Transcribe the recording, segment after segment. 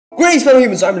Greetings fellow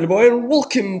humans, I'm Boy and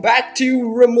welcome back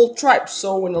to REBORN Tribe.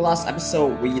 So in the last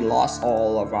episode we lost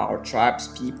all of our tribes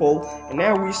people and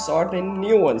now we start a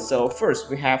new one. So first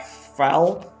we have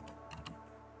Val.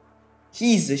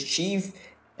 He's the chief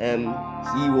and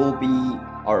he will be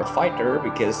our fighter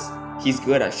because he's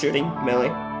good at shooting melee.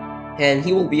 And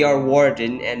he will be our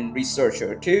warden and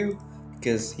researcher too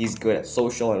because he's good at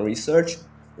social and research.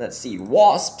 Let's see,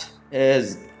 Wasp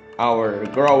is our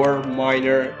grower,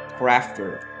 miner,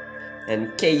 crafter.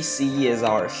 And Casey is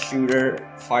our shooter,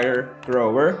 fighter,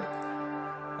 grower.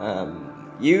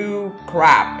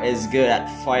 Crab is good at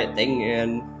fighting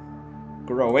and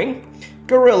growing.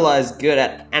 Gorilla is good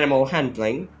at animal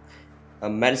handling,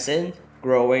 medicine,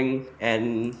 growing,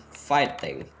 and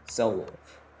fighting. So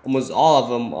almost all of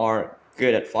them are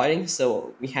good at fighting.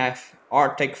 So we have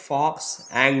Arctic Fox,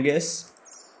 Angus.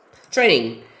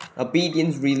 Training,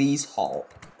 obedience, release, Hall.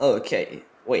 Okay,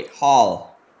 wait, Hall.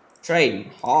 Train,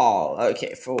 Hall.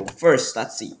 Okay, first,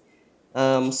 let's see.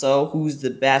 So who's the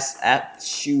best at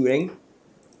shooting?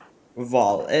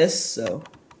 Val is, so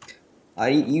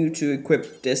I need you to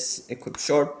equip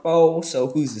short bow. So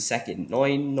who's the second?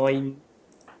 Nine.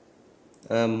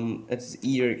 It's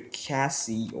either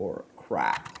Cassie or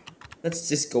Crab. Let's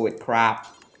just go with Crab.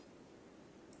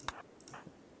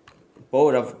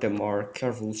 Both of them are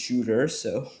careful shooters,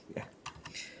 so yeah.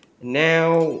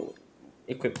 Now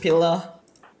equip Pillar.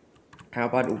 How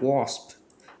about Wasp?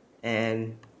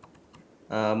 And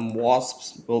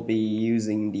Wasps will be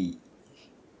using the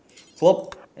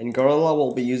club and Gorilla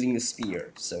will be using the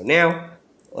spear. So now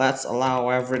let's allow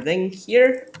everything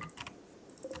here.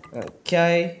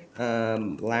 Okay,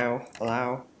 allow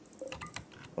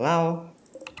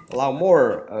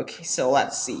more. Okay, so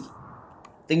let's see.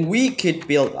 I think we could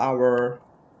build our,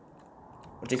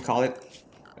 what do you call it,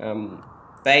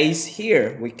 base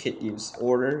here. We could use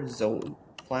order, zone,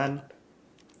 plan.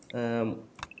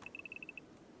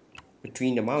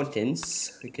 Between the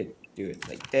mountains, we could do it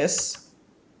like this,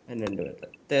 and then do it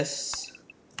like this,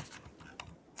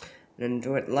 and then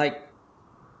do it like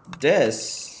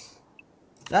this.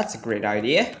 That's a great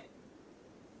idea.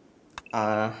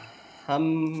 Yeah,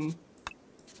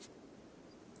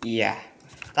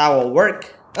 that will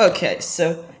work. Okay,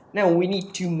 so now we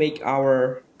need to make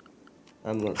our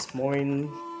let's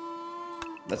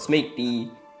make the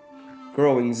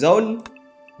growing zone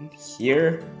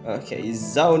here. Okay,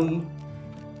 zone,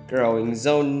 growing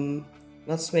zone.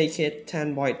 Let's make it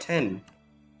 10 by 10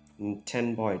 and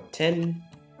 10 by 10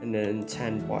 and then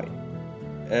 10 by,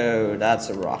 oh, that's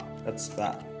a rock, that's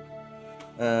bad.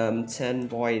 10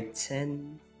 by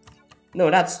 10,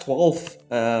 no, that's 12.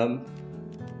 How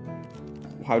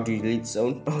do you delete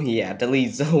zone? Oh yeah,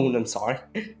 delete zone, I'm sorry.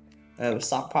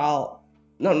 Stockpile,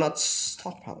 no, not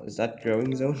stockpile, is that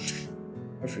growing zone?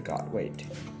 I forgot, wait.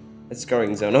 It's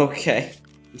growing zone, okay.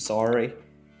 I'm sorry.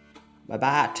 My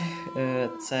bad.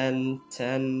 10.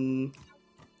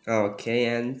 Okay,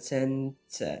 and 10.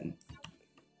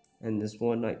 And this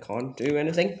one I can't do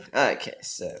anything. Okay,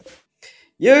 so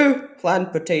you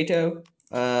plant potato.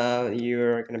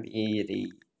 You're gonna be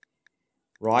the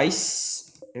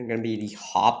rice. You're gonna be the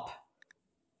hop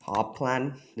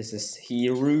plant. This is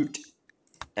here root.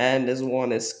 And this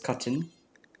one is cotton.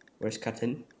 Where's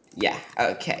cotton? Yeah,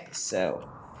 okay, so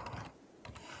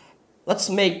let's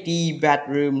make the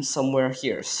bedroom somewhere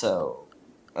here. So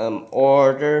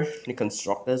order to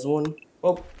construct this one.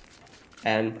 Oh,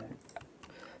 and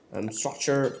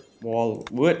structure wall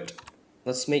wood.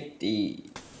 Let's make the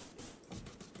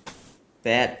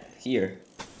bed here.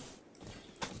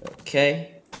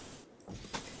 Okay.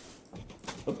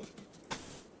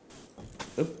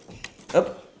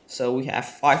 Up. So we have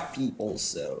 5 people,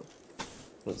 so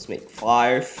let's make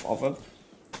 5 of them.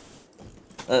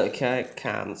 Okay,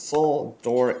 cancel.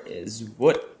 Door is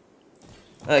wood.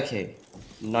 Okay,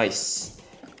 nice.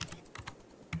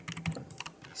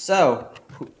 So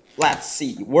let's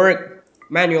see. Work,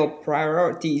 manual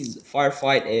priorities.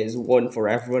 Firefight is 1 for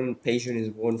everyone. Patient is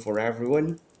 1 for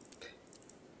everyone.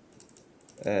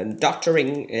 And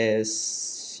doctoring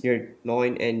is year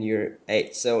 9 and year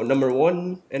 8. So number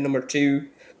 1 and number 2.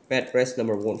 Bed rest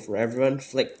number 1 for everyone.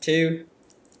 Flick 2.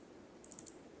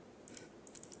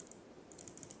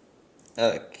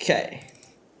 Okay.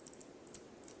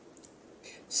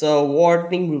 So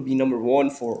warding will be number 1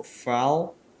 for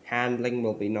Val. Handling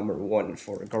will be number 1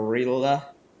 for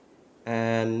Gorilla.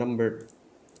 And number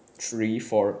 3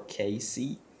 for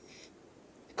Casey.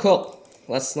 Cook.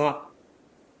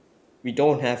 We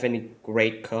don't have any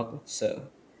great cook, so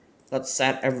let's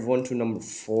set everyone to number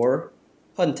 4.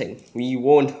 Hunting. We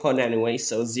won't hunt anyway,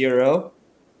 so 0.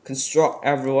 Construct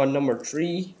everyone number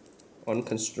 3 on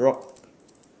construct.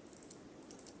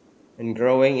 And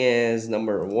growing is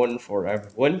number 1 for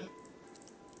everyone.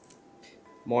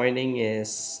 Mining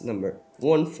is number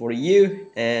 1 for you,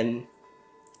 and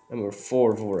number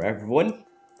 4 for everyone.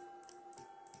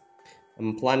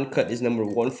 And plant cut is number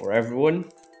 1 for everyone.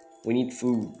 We need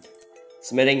food.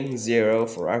 Smithing 0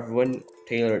 for everyone.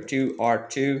 Tailor 2, art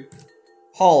 2.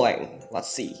 Hauling. Let's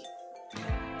see.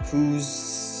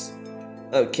 Who's...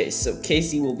 Okay, so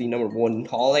Casey will be number 1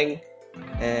 hauling.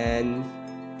 And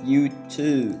you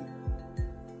too.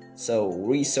 So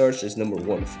research is number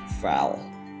 1 for Val.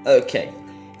 Okay.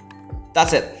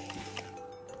 That's it.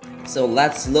 So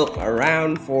let's look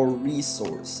around for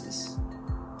resources.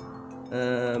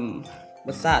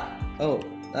 What's that? Oh,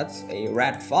 that's a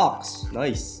red fox.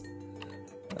 Nice.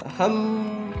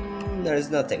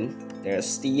 There's nothing. There's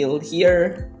steel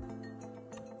here.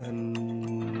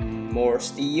 More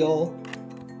steel.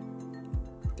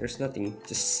 There's nothing,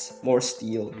 just more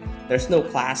steel. There's no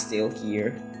plasteel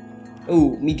here.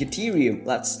 Oh, Megatherium.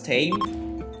 Let's tame.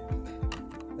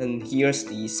 And here's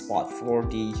the spot for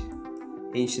the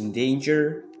ancient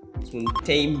danger. So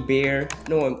tame bear.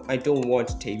 No, I don't want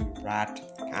to tame rat.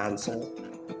 Cancel.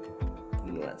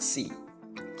 And let's see.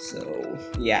 So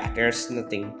yeah, there's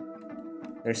nothing.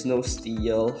 There's no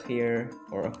steel here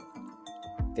or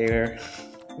there.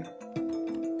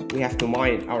 We have to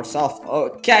mine it ourselves.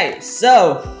 Okay,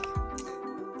 so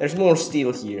there's more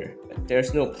steel here, but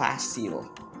there's no plasteel.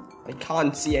 I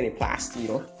can't see any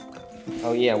plasteel.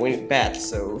 Oh yeah, we need bed.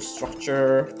 So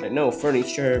structure, no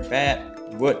furniture, bed,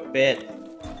 wood bed.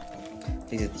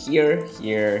 Place it here,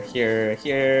 here, here,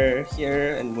 here,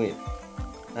 here, and with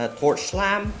torch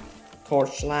lamp,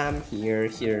 here,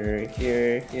 here,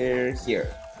 here, here,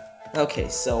 here. Okay,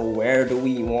 so where do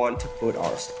we want to put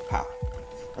our stuff?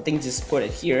 I think just put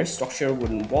it here. Structure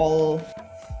wooden wall.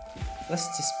 Let's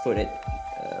just put it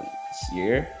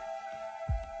here.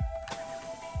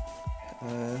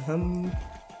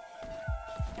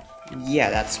 Yeah,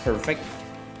 that's perfect.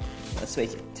 Let's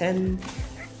make it 10.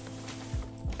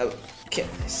 Okay,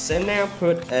 so now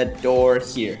put a door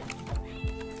here.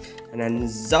 And then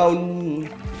zone,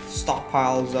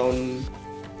 stockpile zone.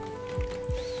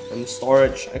 And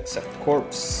storage, except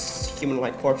corpse,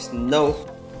 human-like corpse, no.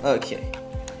 Okay,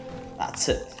 that's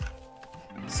it.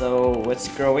 So it's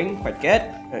growing quite good.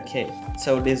 Okay,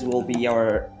 so this will be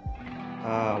our,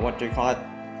 what do you call it?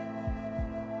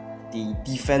 The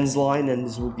defense line, and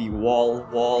this will be wall,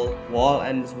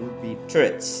 and this will be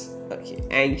turrets. Okay,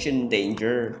 ancient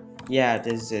danger. Yeah,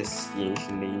 this is the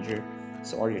ancient danger.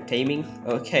 So are you taming?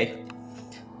 Okay.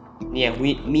 Yeah,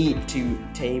 we need to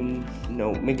tame.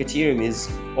 No, Megatherium is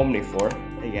omnivore,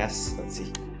 I guess. Let's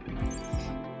see.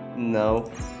 No.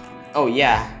 Oh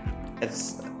yeah,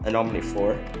 it's an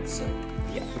omnivore. So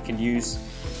yeah, we could use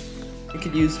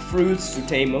fruits to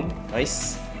tame them.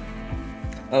 Nice.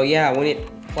 Oh yeah, we need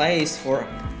place for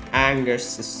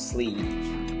Angus to sleep.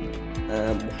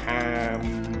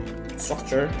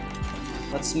 Structure.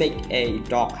 Let's make a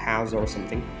dog house or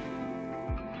something.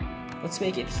 Let's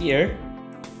make it here.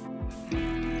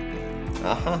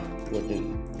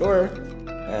 Wooden door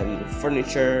and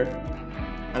furniture.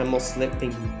 Animal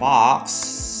sleeping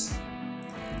box.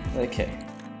 Okay.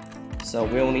 So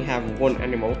we only have one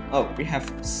animal. Oh, we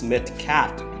have Smith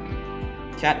cat.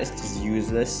 Cat is just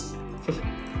useless.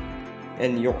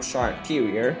 And Yorkshire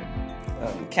Terrier.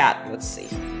 Cat, let's see.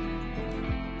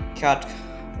 Cat.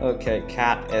 Okay,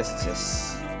 cat is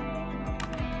just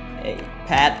a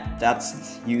pet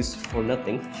that's used for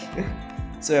nothing.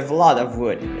 So we have a lot of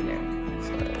wood right now.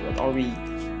 So what are we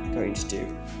going to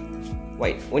do?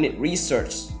 Wait, we need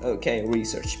research. Okay,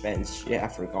 research bench. Yeah, I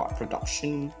forgot.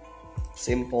 Production.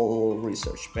 Simple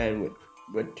research bench with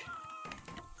wood.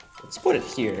 Let's put it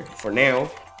here for now.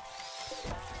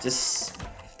 Just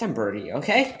temporary,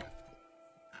 okay?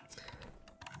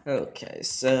 Okay,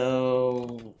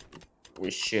 so we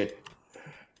should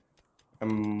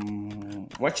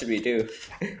what should we do?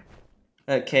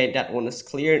 Okay, that one is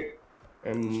cleared.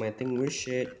 I think we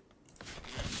should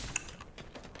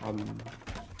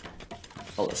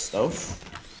a stove.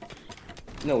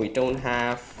 No, we don't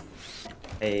have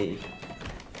a,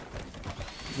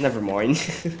 never mind.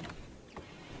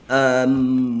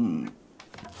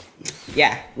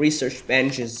 Yeah, research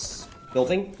bench is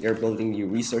building. You're building your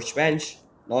research bench.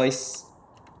 Nice.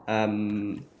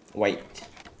 Wait.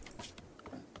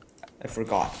 I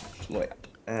forgot. Wait.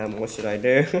 What should I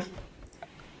do?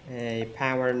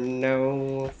 Power,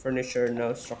 no. Furniture,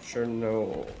 no. Structure,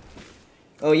 no.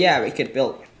 Oh yeah, we could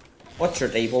build butcher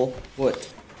table. Wood.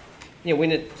 Yeah, we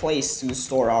need a place to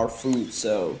store our food.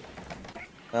 So,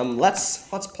 let's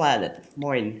plan it.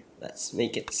 Mine. Let's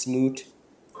make it smooth.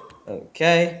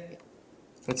 Okay.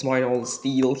 Let's mine all the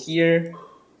steel here.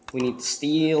 We need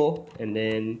steel, and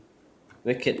then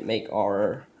we could make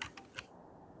our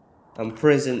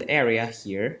prison area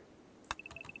here.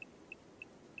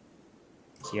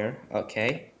 Here,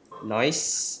 okay,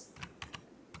 nice.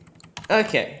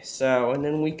 Okay, so and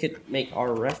then we could make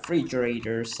our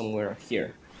refrigerator somewhere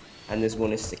here, and this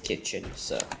one is the kitchen.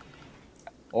 So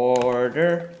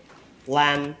order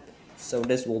lamp. So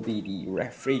this will be the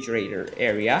refrigerator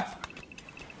area,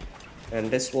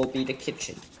 and this will be the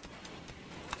kitchen.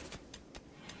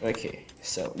 Okay,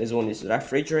 so this one is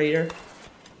refrigerator.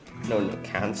 No,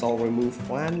 cancel, remove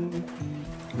plan.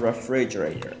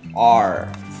 Refrigerator.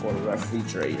 R for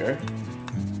refrigerator.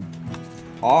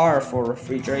 R for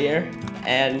refrigerator.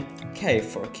 And K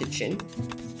for kitchen.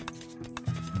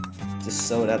 Just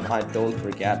so that I don't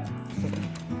forget.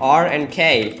 R and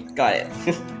K. Got it.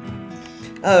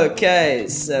 Okay,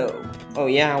 so oh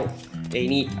yeah, they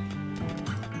need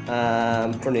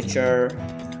furniture,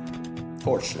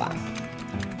 torch lamp,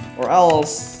 or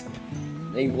else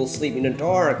they will sleep in the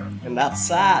dark, and that's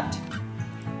sad.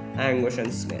 Anguish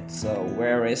and Smith. So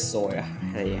where is Zoya?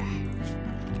 Yeah.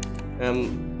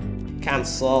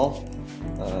 Cancel.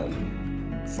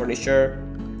 Furniture,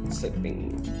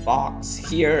 sleeping box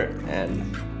here, and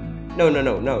no.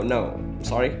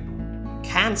 Sorry.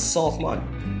 Cancel. Come on.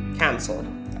 Cancel.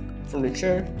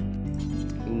 Furniture.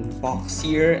 Box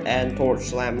here and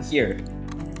torch lamp here.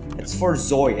 It's for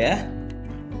Zoya.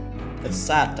 It's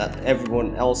sad that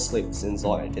everyone else sleeps in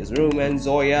Zoya's room and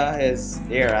Zoya is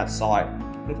there outside.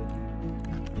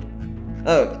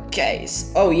 Okay,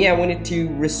 so, oh yeah, we need to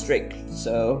restrict.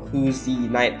 So who's the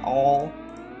night owl?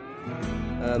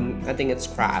 I think it's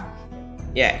Crab.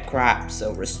 Yeah, Crab.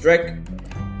 So restrict.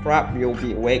 Crab, you'll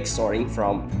be awake starting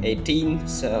from 18.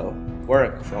 So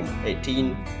work from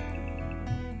 18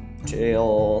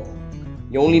 till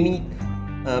you only need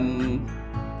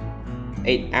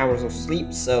 8 hours of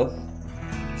sleep. So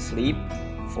sleep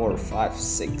 4, 5,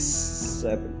 6,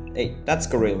 7, 8. That's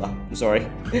gorilla. I'm sorry.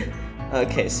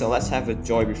 Okay, so let's have a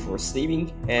joy before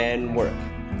sleeping and work.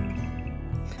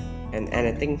 And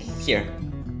anything here.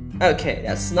 Okay,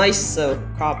 that's nice. So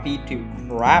copy to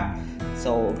Crab.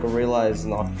 So gorilla is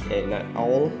not a night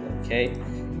owl. Okay,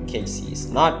 Casey is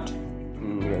not.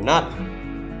 You're not.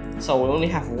 So we only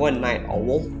have one night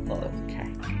owl. Okay.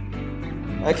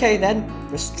 Okay, then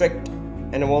restrict.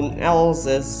 Anyone else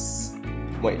is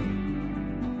wait.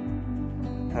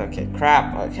 Okay,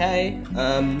 Crab. Okay.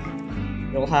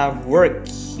 You'll have work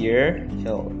here.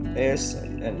 Kill this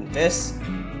and this,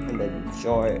 and then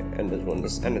joy, and this one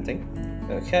is anything.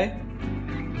 Okay.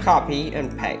 Copy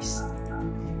and paste.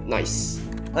 Nice.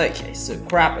 Okay, so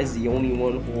Crab is the only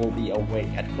one who will be awake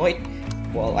at night,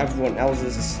 while everyone else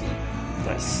is asleep.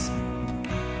 Nice.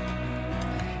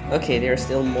 Okay, they're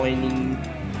still mining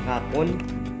that one,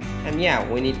 and yeah,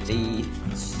 we need the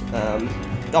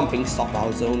dumping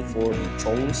stockpile zone for the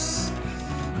chongs.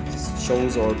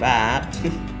 Chongs are bad.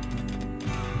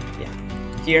 Yeah.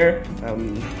 Here,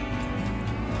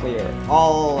 clear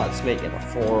all. Let's make it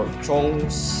 4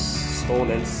 chongs. Stone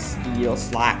and steel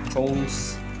slag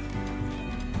chongs.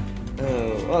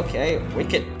 Oh, okay. We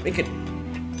could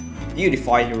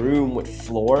beautify the room with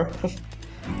floor.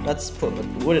 Let's put a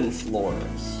wooden floor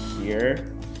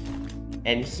here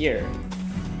and here.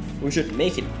 We should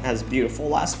make it as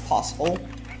beautiful as possible.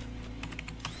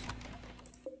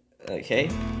 Okay.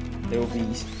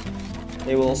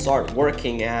 They will start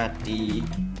working at the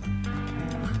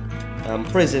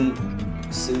prison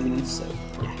soon, so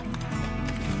yeah.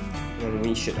 And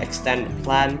we should extend the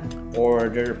plan,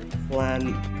 order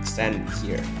plan, extend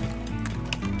here.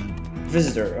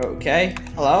 Visitor, okay.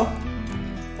 Hello?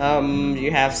 Do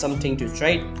you have something to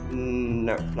trade?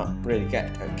 No, not really good.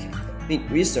 Okay.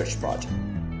 Need research project.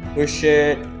 We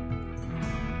should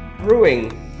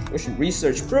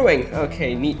research brewing.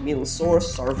 Okay, need meal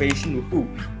source, starvation, who?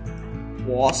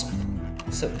 Wasp.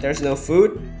 So there's no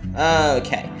food?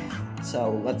 Okay.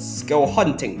 So let's go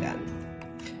hunting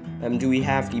then. Do we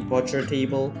have the butcher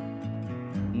table?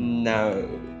 No.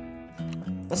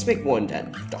 Let's make one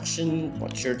then. Production,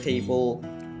 butcher table.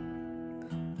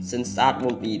 Since that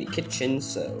will be the kitchen,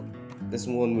 so this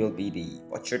one will be the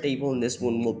butcher table and this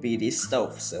one will be the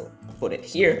stove. So put it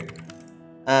here.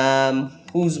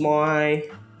 Who's my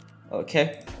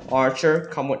okay, Archer,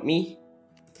 come with me.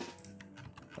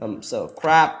 So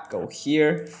Crab, go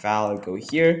here. Fowl, go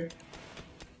here.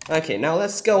 Okay, now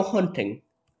let's go hunting.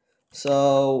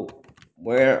 So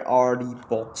where are the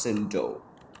box and dough?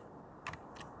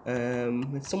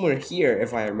 It's somewhere here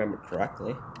if I remember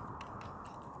correctly.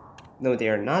 No, they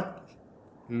are not.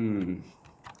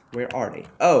 Where are they?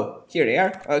 Oh, here they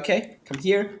are. Okay, come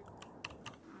here.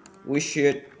 we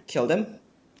should kill them.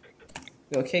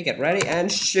 Okay, get ready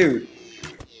and shoot.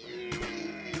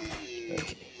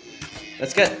 Okay,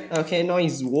 that's good. Okay,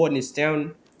 nice. One is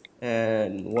down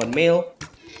and one male.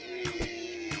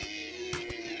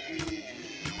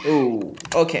 Ooh,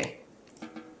 okay.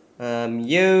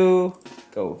 You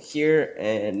go here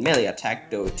and melee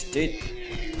attack those dude.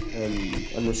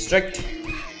 Unrestrict.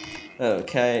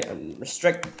 Okay,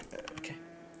 unrestrict. Okay.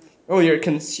 Oh, you're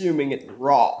consuming it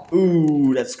raw.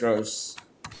 Ooh, that's gross.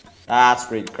 That's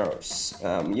really gross.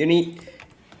 You need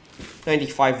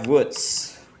 95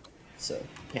 woods. So,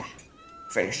 yeah.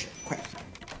 Finish it quick.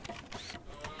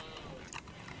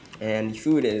 And the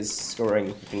food is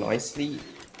growing nicely.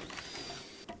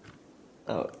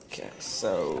 Okay,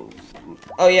 so...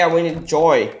 Oh yeah, we need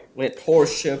joy. We need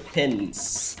horseshoe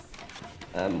pins.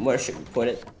 Where should we put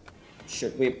it?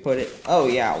 Should we put it? Oh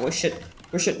yeah, we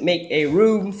should make a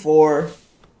room for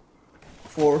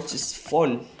just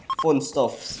fun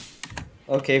stuff.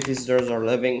 Okay, visitors are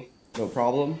living, no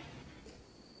problem.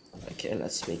 Okay,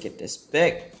 let's make it this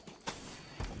big.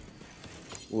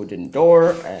 Wooden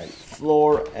door and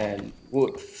floor and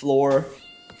wood floor.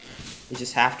 We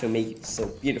just have to make it so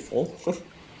beautiful.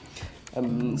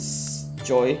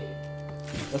 Joy.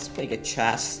 Let's make a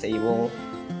chest table.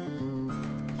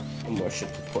 And where should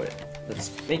we put it?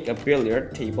 Let's make a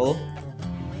billiard table.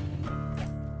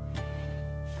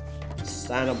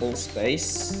 Standable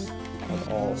space on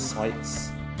all sides.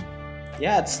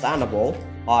 Yeah, it's standable.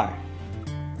 Why?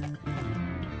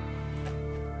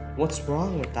 What's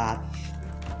wrong with that?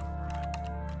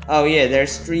 Oh yeah,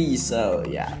 there's trees, so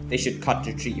yeah, they should cut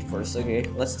the tree first. Okay,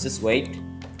 let's just wait.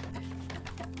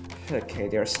 Okay,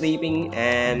 they're sleeping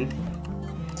and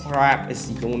Crab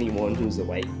is the only one who's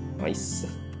awake. Nice.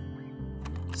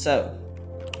 So,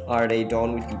 are they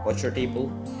done with the butcher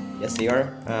table? Yes, they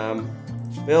are.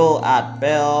 Bill at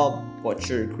bell,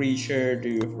 butcher creature,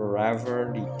 do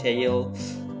forever, detail.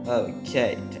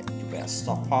 Okay, take the best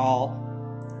stockpile.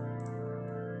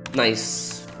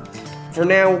 Nice. For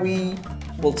now, we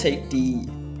will take the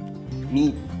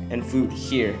meat and food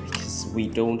here because we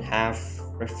don't have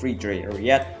refrigerator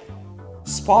yet.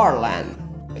 Sparland,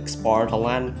 like Sparta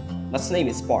land. Let's name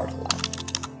it Sparta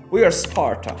land. We are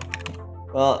Sparta.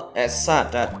 Well, it's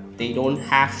sad that they don't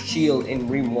have shield in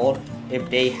REBORN. If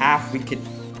they have, we could,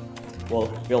 well,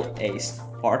 build a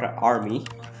Sparta army.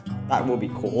 That would be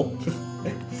cool.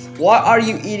 Why are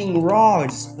you eating raw?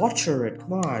 Just butcher it,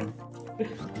 come on.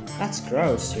 That's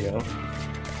gross, you know.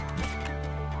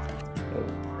 Oh,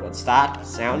 what's that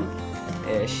sound?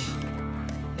 Ish.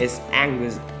 Is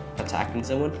Angus attacking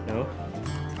someone? No.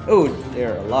 Oh,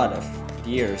 there are a lot of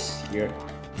deers here.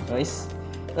 Nice.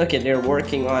 Okay, they're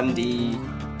working on the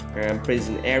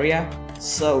prison area.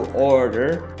 So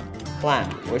order plan.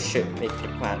 We should make the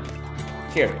plan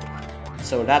here.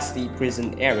 So that's the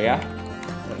prison area.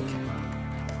 Okay.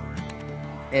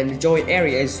 And the joy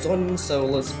area is done. So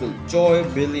let's build joy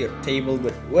billiard table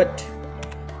with wood.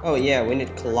 Oh yeah, we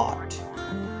need cloth.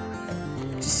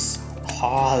 Just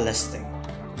haul this thing.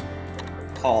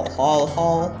 Haul,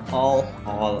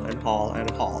 and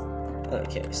haul.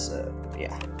 Okay, so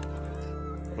yeah.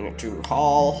 I'm going to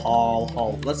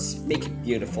haul. Let's make it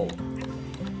beautiful.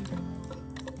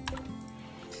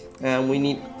 And we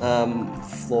need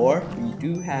floor. We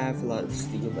do have a lot of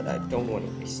steel, but I don't want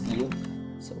to waste steel.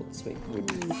 So let's make wood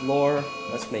floor.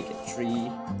 Let's make it tree.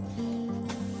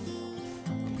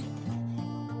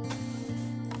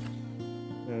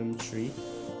 Tree.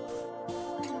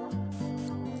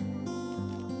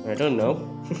 I don't know.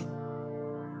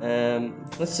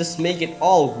 Let's just make it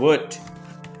all wood.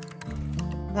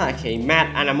 Okay,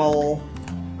 mad animal.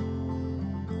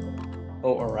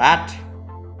 Oh, a rat.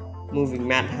 Moving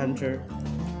mad hunter.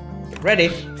 Get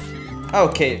ready.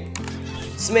 Okay.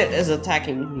 Smith is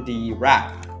attacking the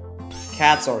rat.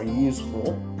 Cats are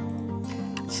useful.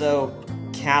 So,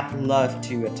 cat love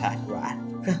to attack rat.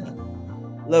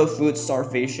 Low food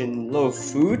starvation. Low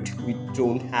food. We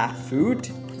don't have food.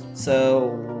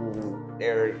 So,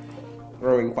 they're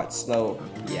growing quite slow.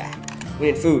 Yeah. We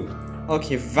need food.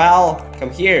 Okay, Val, come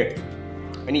here.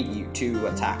 I need you to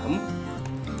attack them.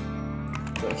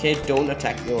 Okay, don't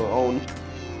attack your own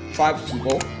tribe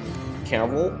people.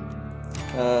 Careful.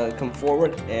 Come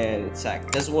forward and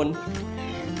attack this one.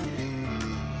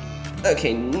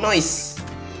 Okay, nice.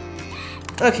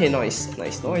 Okay, nice.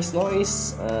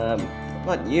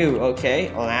 Not you. Okay,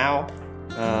 allow.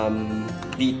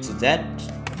 Beat to death.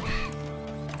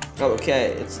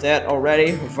 Okay, it's dead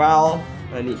already. Val,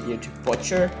 I need you to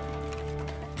butcher.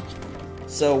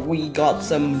 So we got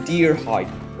some deer hide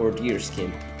or deer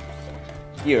skin.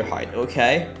 Deer hide,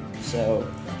 okay. So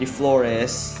the floor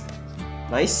is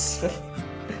nice.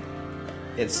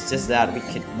 It's just that we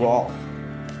could walk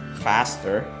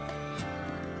faster.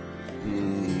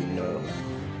 No.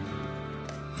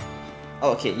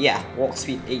 Okay, yeah, walk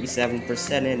speed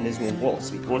 87% and this one walk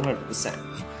speed 100%.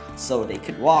 So they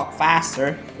could walk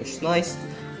faster, which is nice.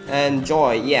 And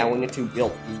joy, yeah, we need to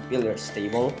build the billiards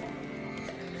table.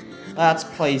 Let's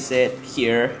place it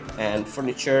here, and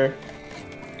furniture,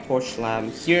 torch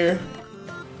lamp here,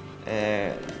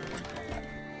 and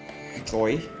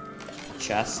joy,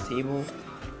 chess table.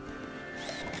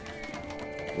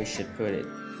 We should put it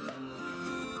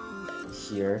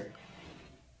here.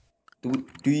 Do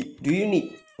you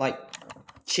need like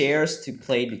chairs to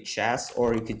play the chess,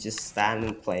 or you could just stand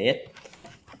and play it?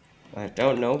 I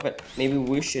don't know, but maybe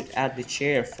we should add the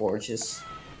chair for just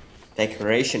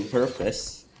decoration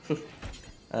purpose.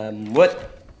 Wood,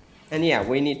 and yeah,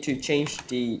 we need to change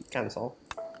the cancel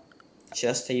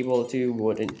chess table to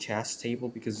wooden chess table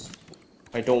because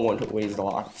I don't want to waste a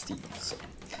lot of steel. So.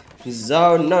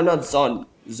 Zone, no, not zone.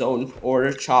 Zone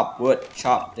order chop wood.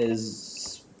 Chop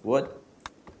is wood.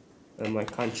 I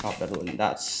can't chop that one.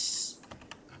 That's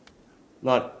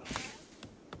not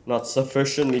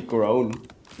sufficiently grown.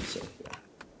 So yeah.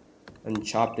 And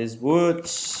chopped is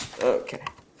woods. Okay.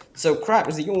 So crab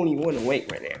is the only one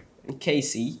awake right now. And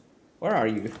Casey, where are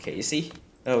you, Casey?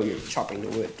 Oh, you're chopping the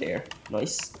wood there.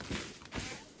 Nice.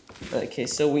 Okay,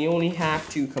 so we only have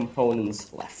 2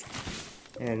 components left.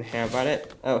 And how about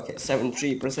it? Okay,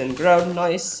 73% growth,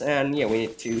 nice. And yeah, we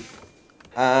need to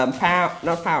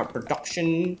power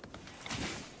production,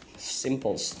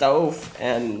 simple stove,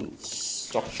 and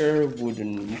structure,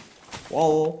 wooden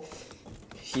wall.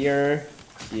 Here,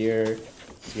 here,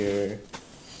 here,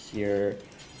 here,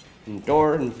 and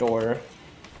door,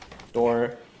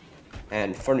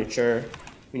 and furniture.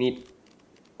 We need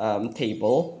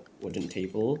table, wooden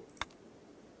table.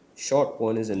 Short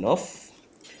one is enough.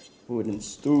 Wooden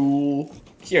stool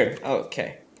here.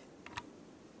 Okay.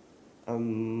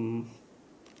 And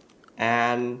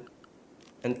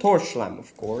torch lamp,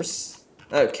 of course.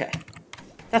 Okay,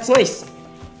 that's nice.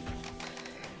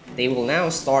 They will now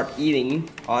start eating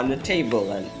on the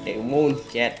table, and they won't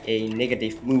get a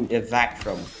negative mood effect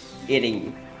from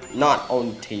eating not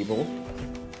on the table.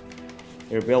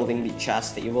 They're building the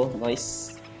chess table.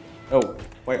 Nice. Oh,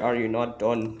 why are you not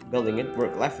done building it?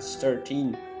 Work life is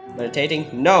 13. Meditating?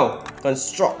 No!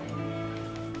 Construct!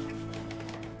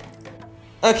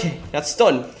 Okay, that's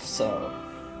done. So,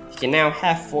 you can now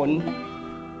have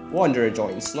fun. Wanderer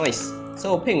joins. Nice.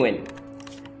 So, penguin.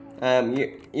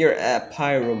 You're a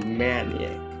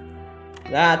pyromaniac.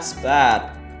 That's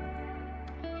bad.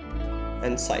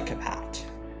 And psychopath.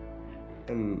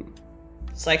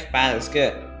 Psychopath is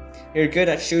good. You're good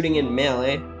at shooting in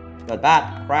melee. Not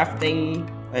bad. Crafting.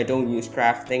 I don't use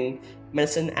crafting.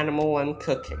 Medicine, animal, and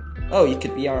cooking. Oh, you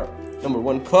could be our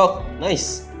 #1 cook.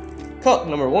 Nice. Cook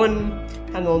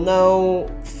 #1. Handle no.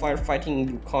 Firefighting,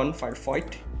 you can't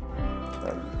firefight.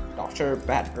 Doctor,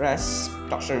 bad rest.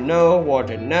 Doctor, no.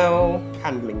 Water, no.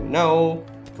 Handling, no.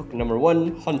 Cook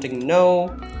 #1. Hunting, no.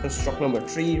 Construct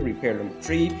 #3. Repair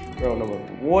 #3. Grow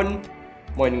 #1.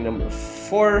 Mining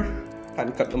 #4.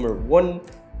 Pan cut #1.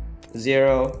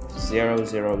 0, 0,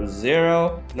 0,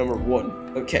 0.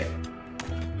 #1. Okay.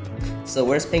 So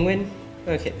where's penguin?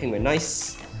 Okay, penguin,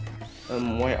 nice.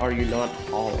 Why are you not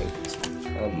hauling?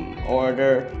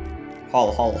 Order.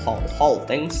 Haul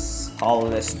things. Haul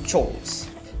this chores.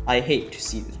 I hate to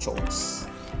see the chores.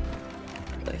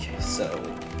 Okay, so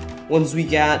once we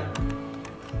got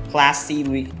plasteel,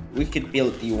 we could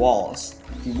build the walls.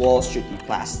 The walls should be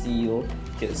plasteel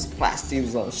because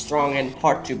plasteels are strong and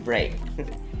hard to break.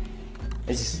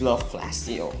 I just love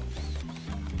plasteel.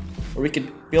 Or we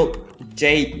could build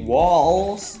jade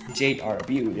walls. Jade are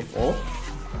beautiful.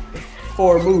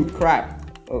 4 mood crab.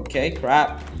 Okay,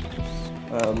 crab.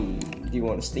 Do you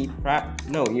want to sleep, crab?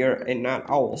 No, you're not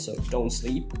owl, so don't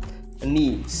sleep.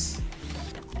 Needs.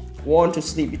 Want to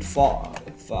sleep with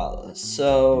Val.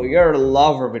 So you're a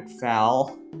lover with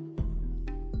Val.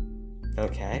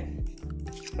 Okay.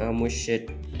 We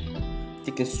should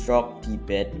deconstruct the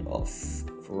bed of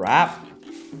crab.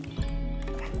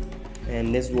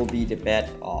 And this will be the bed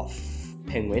of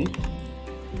penguin.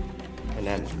 And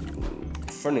then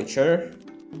furniture.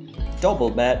 Double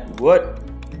bed, wood.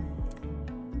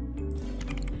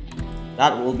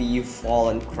 That will be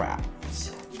fallen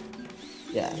crabs.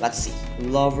 Yeah, let's see.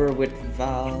 Lover with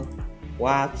Val.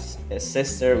 Wasp. A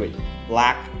sister with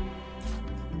black.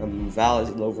 Val is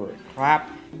lover with crab.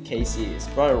 Casey is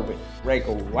brother with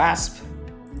regular wasp.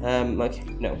 Okay,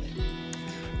 no.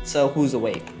 So who's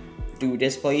awake? Do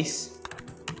this, please.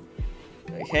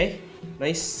 Okay,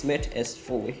 nice. Smith is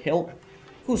fully healed.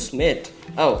 Who's Smith?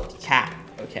 Oh, cat.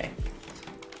 Okay.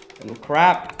 and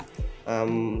crab,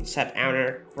 set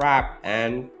owner, crab,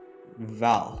 and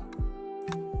Val.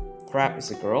 Crab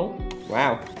is a girl?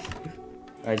 Wow,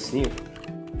 I just knew.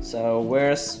 So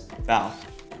where's Val?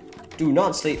 Do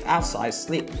not sleep outside,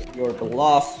 sleep with your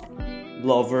beloved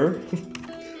lover.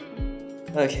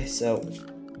 Okay, so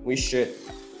we should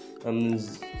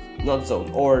not zone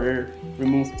order,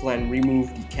 remove plant,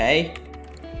 remove decay.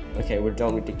 Okay, we're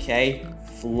done with decay.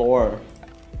 Floor,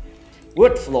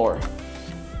 wood floor.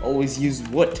 Always use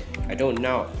wood. I don't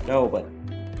know, but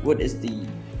wood is the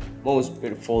most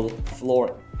beautiful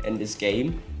floor in this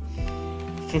game.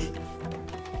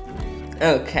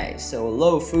 Okay, so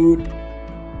low food.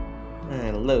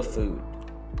 Low food.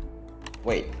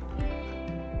 Wait.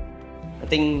 I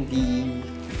think the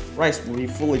rice will be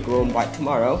fully grown by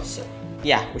tomorrow, so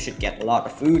yeah, we should get a lot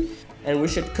of food, and we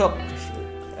should cook the food.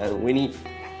 And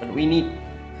we need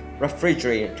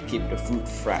refrigerator to keep the food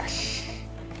fresh,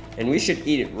 and we should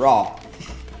eat it raw.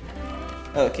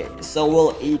 Okay, so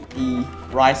we'll eat the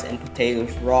rice and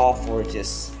potatoes raw for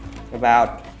just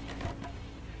about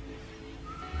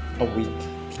a week,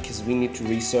 because we need to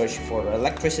research for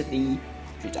electricity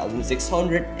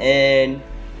 3,600 and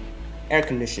air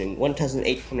conditioning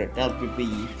 1,800. That would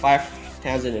be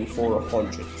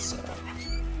 5,400. So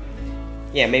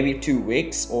yeah, maybe 2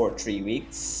 weeks or 3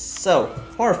 weeks. So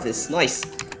harvest, nice.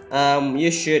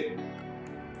 You should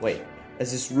wait.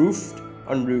 Is this roofed?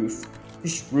 Unroofed? You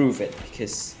should roof it,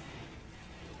 because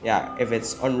yeah, if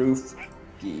it's unroofed,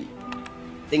 the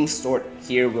things stored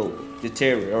here will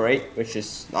deteriorate, which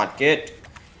is not good.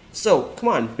 So come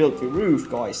on, build your roof,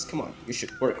 guys. Come on, you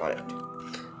should work on it.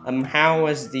 How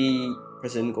is the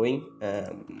prison going?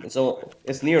 So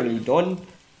it's nearly done.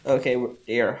 Okay,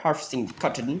 they are harvesting the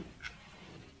cotton.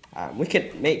 We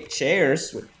could make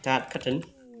chairs with that cotton.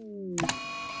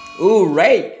 Ooh,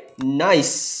 right,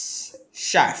 nice,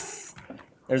 chef.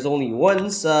 There's only one,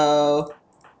 so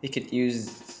we could use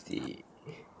the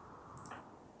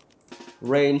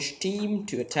range team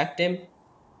to attack them.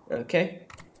 Okay,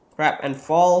 crab and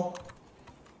fall.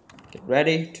 Get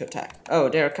ready to attack. Oh,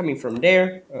 they're coming from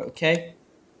there. Okay,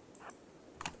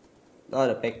 not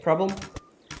a big problem.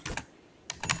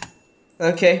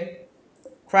 Okay,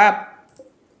 crab,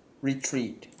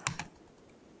 retreat.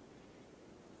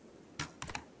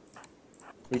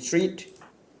 Retreat.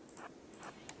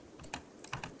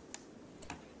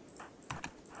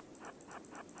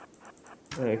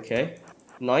 Okay,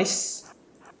 nice.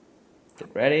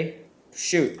 Get ready to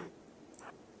shoot.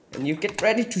 And you get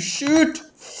ready to shoot.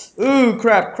 Ooh,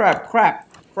 crap, crap, crap,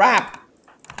 crap.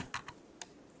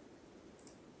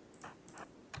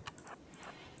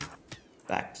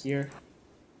 Back here.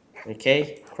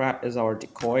 Okay, crap is our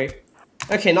decoy.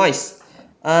 Okay, nice.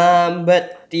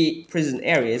 But the prison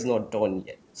area is not done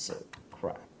yet. So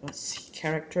crap. Let's see,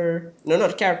 character. No,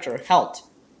 not character. Health.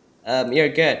 You're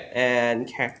good, and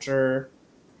character.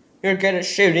 You're good at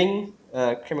shooting.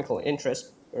 Chemical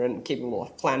interest. You're incapable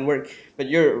of plan work, but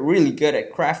you're really good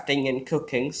at crafting and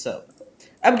cooking. So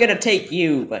I'm gonna take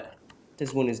you, but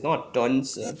this one is not done.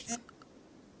 So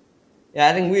yeah,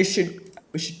 I think we should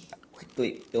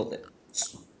quickly build it.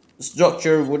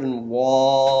 Structure, wooden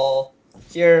wall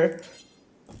here.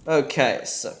 Okay,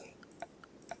 so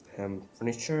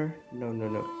furniture.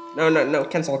 No.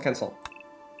 Cancel.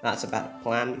 That's a bad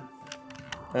plan.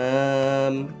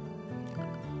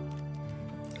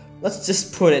 Let's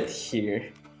just put it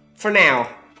here for now.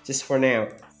 Just for now.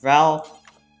 Val,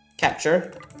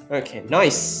 capture. Okay,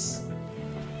 nice.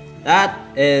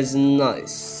 That is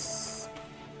nice.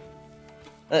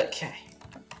 Okay.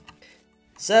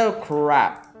 So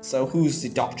crap. So who's the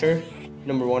doctor?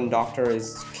 Number 1 doctor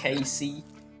is Casey.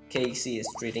 Casey is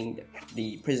treating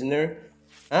the prisoner.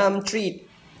 Treat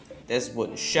this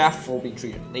one. Chef will be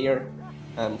treated later.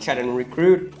 Chat and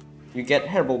recruit. You get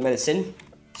herbal medicine.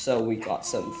 So we got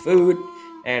some food,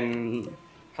 and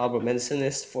herbal medicine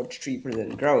is for the tree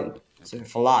prison grown. So we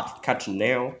have a lot of cotton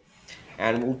now,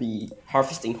 and we'll be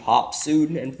harvesting hops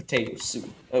soon and potatoes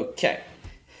soon. Okay.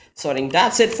 So I think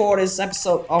that's it for this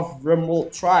episode of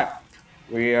REBORN Tribe.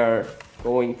 We are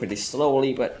going pretty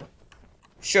slowly, but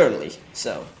surely.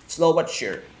 So, slow but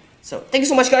sure. So, thank you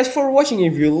so much guys for watching.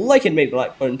 If you like it, make the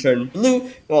like button turn blue.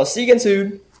 And I'll see you again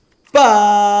soon.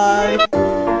 Bye!